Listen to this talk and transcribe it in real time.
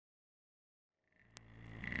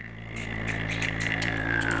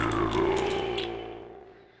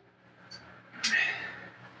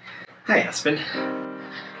Hey, Aspen.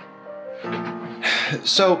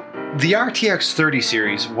 So, the RTX 30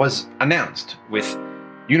 series was announced with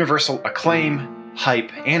universal acclaim,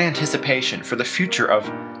 hype, and anticipation for the future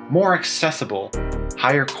of more accessible,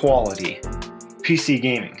 higher quality PC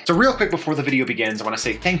gaming. So real quick before the video begins, I want to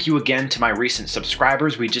say thank you again to my recent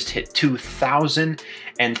subscribers. We just hit 2,000,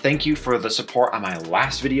 and thank you for the support on my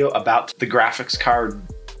last video about the graphics card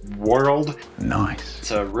world. Nice. It's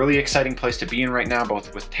a really exciting place to be in right now,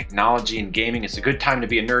 both with technology and gaming. It's a good time to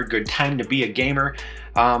be a nerd, good time to be a gamer.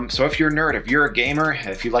 So if you're a nerd, if you're a gamer,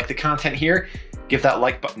 if you like the content here, give that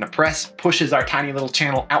like button a press, pushes our tiny little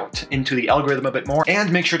channel out into the algorithm a bit more,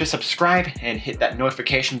 and make sure to subscribe and hit that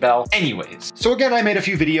notification bell anyways. So again, I made a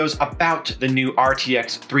few videos about the new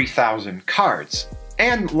RTX 3000 cards.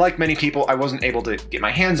 And like many people, I wasn't able to get my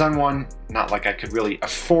hands on one, not like I could really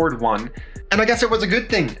afford one. And I guess it was a good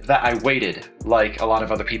thing that I waited, like a lot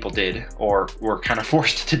of other people did, or were kind of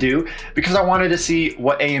forced to do, because I wanted to see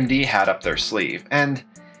what AMD had up their sleeve. And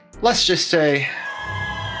let's just say,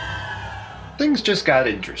 things just got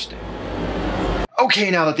interesting.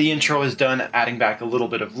 Okay, now that the intro is done, adding back a little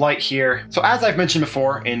bit of light here. So as I've mentioned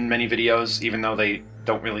before in many videos, even though they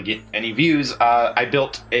don't really get any views, I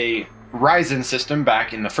built a Ryzen system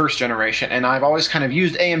back in the first generation, and I've always kind of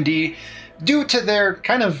used AMD due to their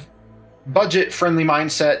kind of budget-friendly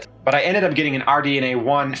mindset, but I ended up getting an RDNA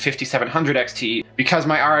 1 5700 XT because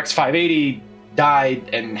my RX 580 died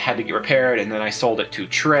and had to get repaired, and then I sold it to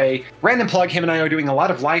Trey. Random plug, him and I are doing a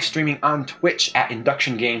lot of live streaming on Twitch at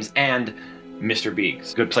Induction Games and Mr.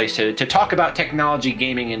 Beaks. Good place to talk about technology,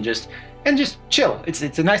 gaming, and just chill.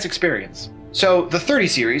 It's a nice experience. So the 30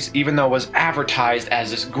 series, even though it was advertised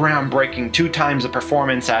as this groundbreaking 2 times the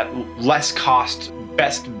performance at less cost,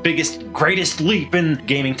 best, biggest, greatest leap in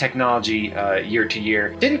gaming technology year to year,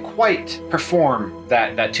 didn't quite perform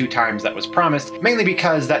that 2 times that was promised, mainly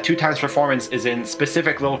because that 2 times performance is in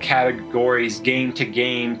specific little categories, game to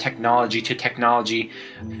game, technology to technology.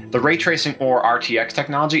 The ray tracing or RTX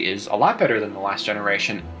technology is a lot better than the last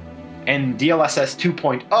generation, and DLSS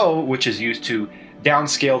 2.0, which is used to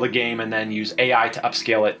downscale the game and then use AI to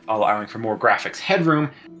upscale it, allowing for more graphics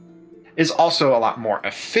headroom, is also a lot more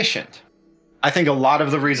efficient. I think a lot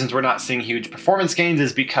of the reasons we're not seeing huge performance gains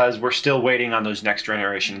is because we're still waiting on those next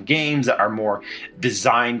generation games that are more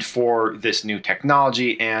designed for this new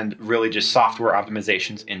technology and really just software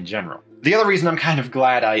optimizations in general. The other reason I'm kind of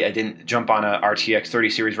glad I didn't jump on a RTX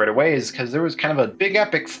 30 series right away is because there was kind of a big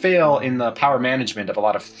epic fail in the power management of a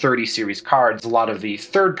lot of 30 series cards. A lot of the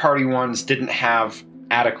third-party ones didn't have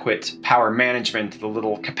adequate power management, the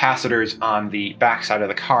little capacitors on the backside of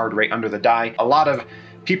the card right under the die. A lot of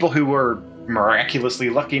people who were miraculously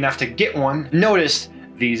lucky enough to get one noticed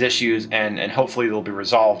these issues, and hopefully they'll be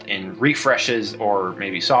resolved in refreshes or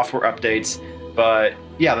maybe software updates. But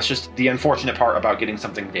yeah, that's just the unfortunate part about getting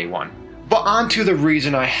something day one. But on to the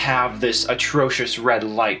reason I have this atrocious red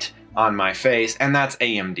light on my face, and that's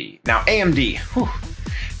AMD. Now AMD, whew,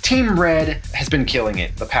 Team Red has been killing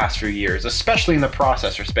it the past few years, especially in the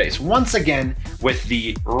processor space. Once again, with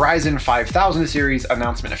the Ryzen 5000 series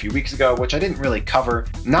announcement a few weeks ago, which I didn't really cover.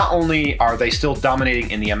 Not only are they still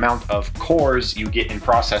dominating in the amount of cores you get in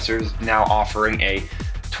processors, now offering a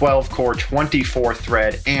 12-core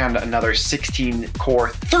 24-thread and another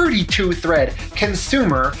 16-core 32-thread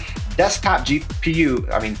consumer desktop CPU,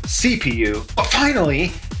 but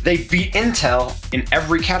finally, they beat Intel in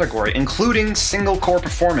every category, including single-core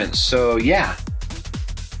performance. So yeah,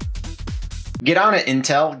 get on it,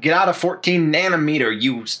 Intel. Get out of 14 nanometer,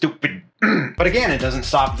 you stupid. But again, it doesn't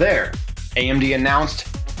stop there. AMD announced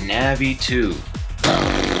Navi 2.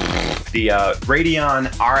 The Radeon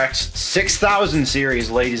RX 6000 series,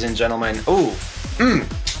 ladies and gentlemen. Ooh,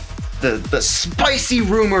 the spicy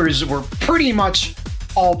rumors were pretty much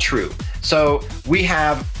all true. So we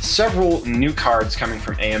have several new cards coming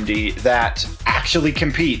from AMD that actually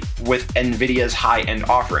compete with Nvidia's high-end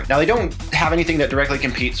offering. Now, they don't have anything that directly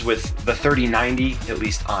competes with the 3090, at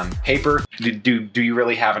least on paper. Do you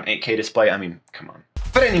really have an 8K display? I mean, come on.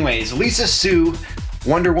 But anyways, Lisa Su,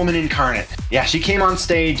 Wonder Woman incarnate. Yeah, she came on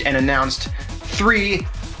stage and announced 3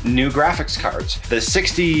 new graphics cards. The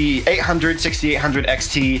 6800, 6800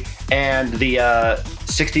 XT, and the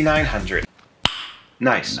 6900.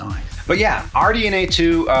 Nice. But yeah, RDNA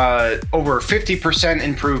 2, over 50%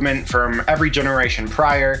 improvement from every generation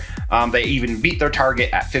prior. They even beat their target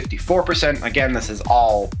at 54%. Again, this is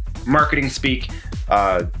all marketing speak.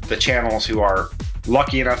 The channels who are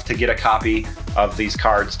lucky enough to get a copy of these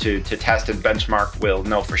cards to test and benchmark will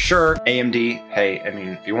know for sure. AMD, hey, I mean,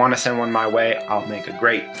 if you want to send one my way, I'll make a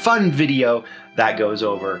great fun video that goes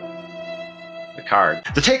over the card.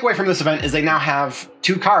 The takeaway from this event is they now have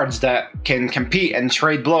two cards that can compete and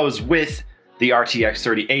trade blows with the RTX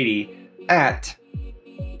 3080 at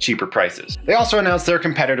cheaper prices. They also announced their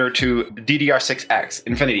competitor to DDR6X,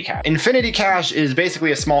 Infinity Cache. Infinity Cache is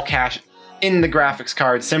basically a small cache in the graphics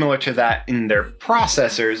card, similar to that in their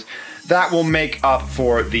processors, that will make up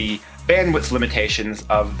for the bandwidth limitations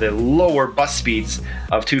of the lower bus speeds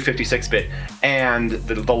of 256-bit and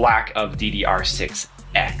the lack of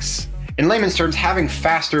DDR6X. In layman's terms, having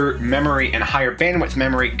faster memory and higher bandwidth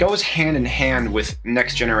memory goes hand in hand with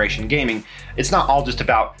next generation gaming. It's not all just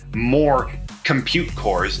about more compute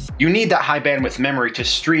cores. You need that high bandwidth memory to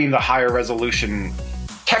stream the higher resolution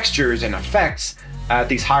textures and effects at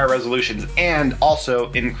these higher resolutions, and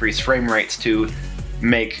also increase frame rates to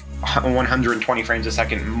make 120 frames a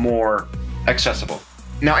second more accessible.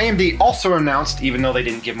 Now, AMD also announced, even though they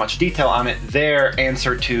didn't give much detail on it, their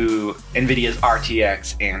answer to Nvidia's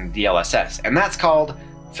RTX and DLSS, and that's called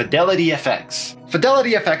FidelityFX.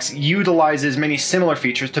 FidelityFX utilizes many similar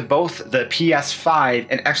features to both the PS5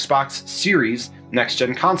 and Xbox Series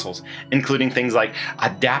next-gen consoles, including things like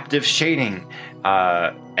adaptive shading,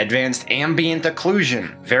 advanced ambient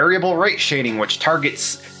occlusion, variable rate shading, which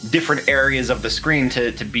targets different areas of the screen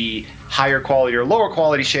to be higher quality or lower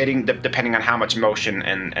quality shading depending on how much motion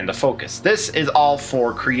and the focus. This is all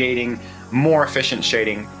for creating more efficient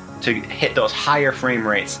shading to hit those higher frame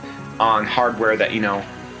rates on hardware that, you know,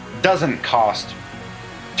 doesn't cost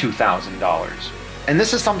 $2,000. And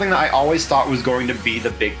this is something that I always thought was going to be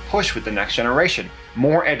the big push with the next generation.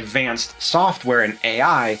 More advanced software and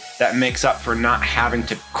AI that makes up for not having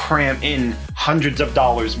to cram in hundreds of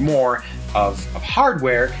dollars more of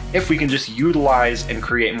hardware if we can just utilize and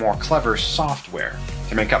create more clever software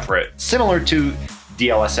to make up for it. Similar to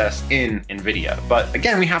DLSS in Nvidia. But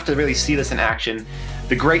again, we have to really see this in action.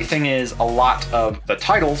 The great thing is a lot of the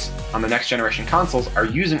titles on the next generation consoles are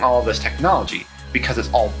using all of this technology because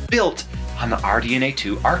it's all built on the RDNA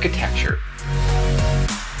 2 architecture.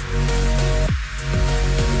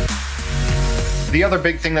 The other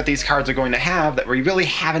big thing that these cards are going to have that we really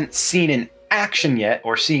haven't seen in action yet,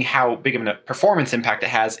 or seeing how big of a performance impact it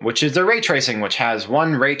has, which is the ray tracing, which has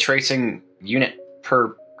one ray tracing unit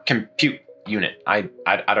per compute unit. I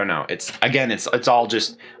don't know. It's all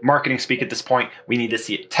just marketing speak at this point. We need to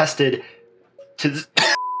see it tested to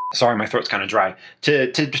sorry, my throat's kind of dry,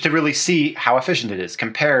 to really see how efficient it is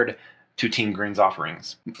compared to Team Green's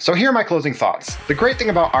offerings. So here are my closing thoughts. The great thing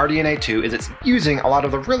about RDNA 2 is it's using a lot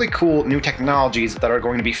of the really cool new technologies that are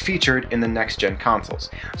going to be featured in the next gen consoles.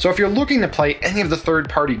 So if you're looking to play any of the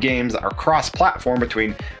third-party games that are cross-platform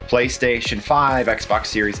between PlayStation 5, Xbox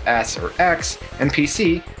Series S or X, and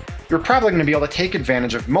PC, you're probably going to be able to take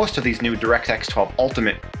advantage of most of these new DirectX 12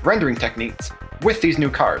 Ultimate rendering techniques with these new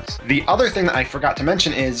cards. The other thing that I forgot to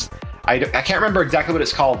mention is, I can't remember exactly what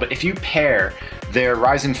it's called, but if you pair their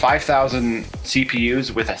Ryzen 5000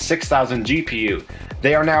 CPUs with a 6000 GPU,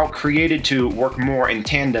 they are now created to work more in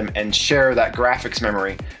tandem and share that graphics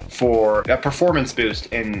memory for a performance boost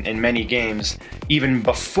in many games, even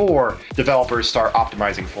before developers start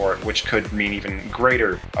optimizing for it, which could mean even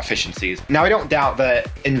greater efficiencies. Now, I don't doubt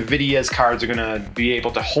that Nvidia's cards are going to be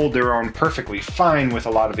able to hold their own perfectly fine with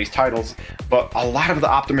a lot of these titles, but a lot of the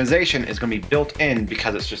optimization is going to be built in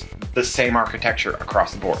because it's just the same architecture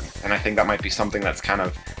across the board. And I think that might be something that's kind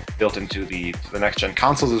of built into the next gen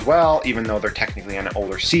consoles as well, even though they're technically on an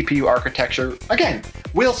older CPU architecture. Again,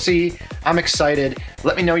 we'll see. I'm excited.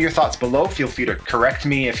 Let me know your thoughts below. Feel free to correct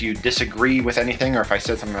me if you disagree with anything or if I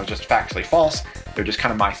said something that was just factually false. They're just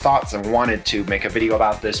kind of my thoughts, and wanted to make a video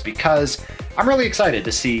about this because I'm really excited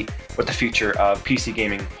to see what the future of PC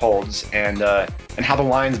gaming holds, and how the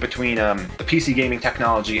lines between the PC gaming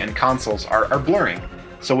technology and consoles are blurring.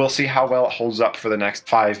 So we'll see how well it holds up for the next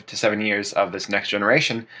 5 to 7 years of this next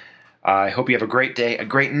generation. I hope you have a great day, a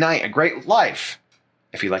great night, a great life.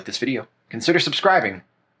 If you like this video, consider subscribing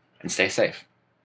and stay safe.